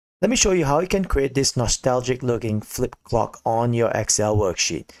Let me show you how you can create this nostalgic looking flip clock on your Excel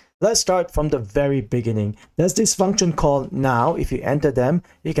worksheet. Let's start from the very beginning. There's this function called now. If you enter them,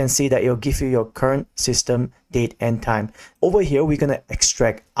 you can see that it'll give you your current system date and time. Over here, we're going to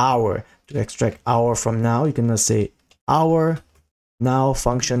extract hour. To extract hour from now, you're going to say hour now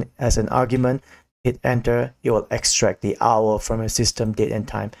function as an argument. Hit enter, it will extract the hour from your system date and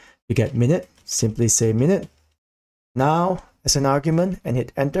time. You get minute, simply say minute. Now as an argument and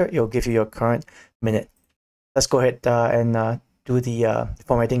hit enter, it will give you your current minute. Let's go ahead and do the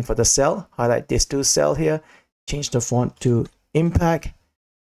formatting for the cell. Highlight these two cells here, change the font to impact,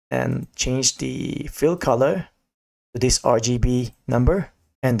 and change the fill color to this RGB number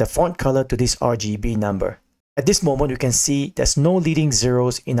and the font color to this RGB number. At this moment, you can see there's no leading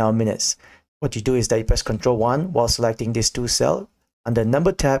zeros in our minutes. What you do is that you press Ctrl 1 while selecting these two cells. Under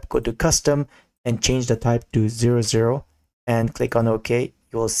number tab, go to custom and change the type to 00 and click on OK.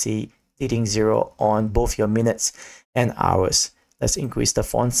 You will see leading 0 on both your minutes and hours. Let's increase the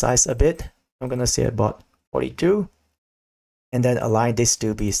font size a bit. I'm going to say about 42 and then align this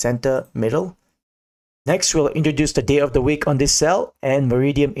to be center middle. Next, we'll introduce the day of the week on this cell and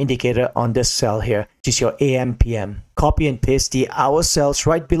Meridiem indicator on this cell here, which is your AM, PM. Copy and paste the hour cells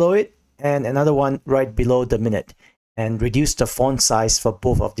right below it and another one right below the minute, and reduce the font size for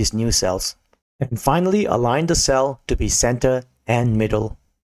both of these new cells. And finally, align the cell to be center and middle.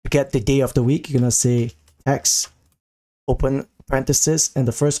 To get the day of the week, you're going to say text, open parenthesis, and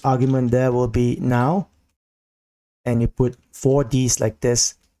the first argument there will be now. And you put 4 Ds like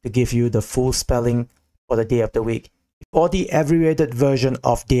this to give you the full spelling for the day of the week. For the abbreviated version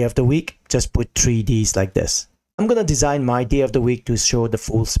of day of the week, just put 3 Ds like this. I'm going to design my day of the week to show the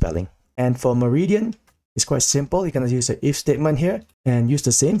full spelling. And for Meridiem, it's quite simple. You're going to use an if statement here and use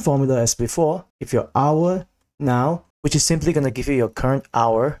the same formula as before. If your hour now, which is simply going to give you your current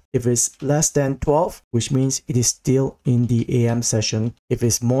hour. If it's less than 12, which means it is still in the AM session. If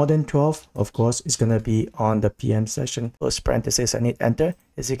it's more than 12, of course, it's going to be on the PM session. Close parenthesis and hit enter.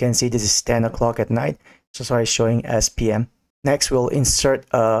 As you can see, this is 10 o'clock at night. So it's showing as PM. Next, we'll insert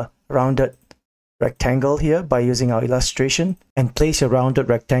a rounded rectangle here by using our illustration and place your rounded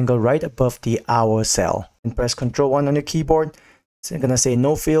rectangle right above the hour cell and press Ctrl 1 on your keyboard. So I'm going to say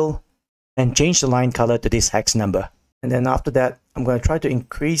no fill and change the line color to this hex number. And then after that, I'm going to try to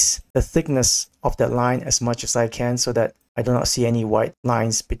increase the thickness of that line as much as I can so that I do not see any white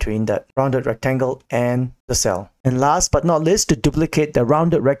lines between that rounded rectangle and the cell. And last but not least, to duplicate the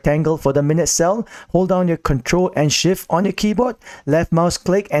rounded rectangle for the minute cell, hold down your Ctrl and Shift on your keyboard, left mouse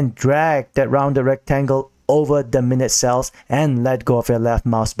click and drag that rounded rectangle over the minute cells and let go of your left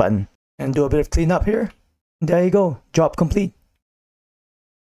mouse button. And do a bit of cleanup here. There you go, job complete.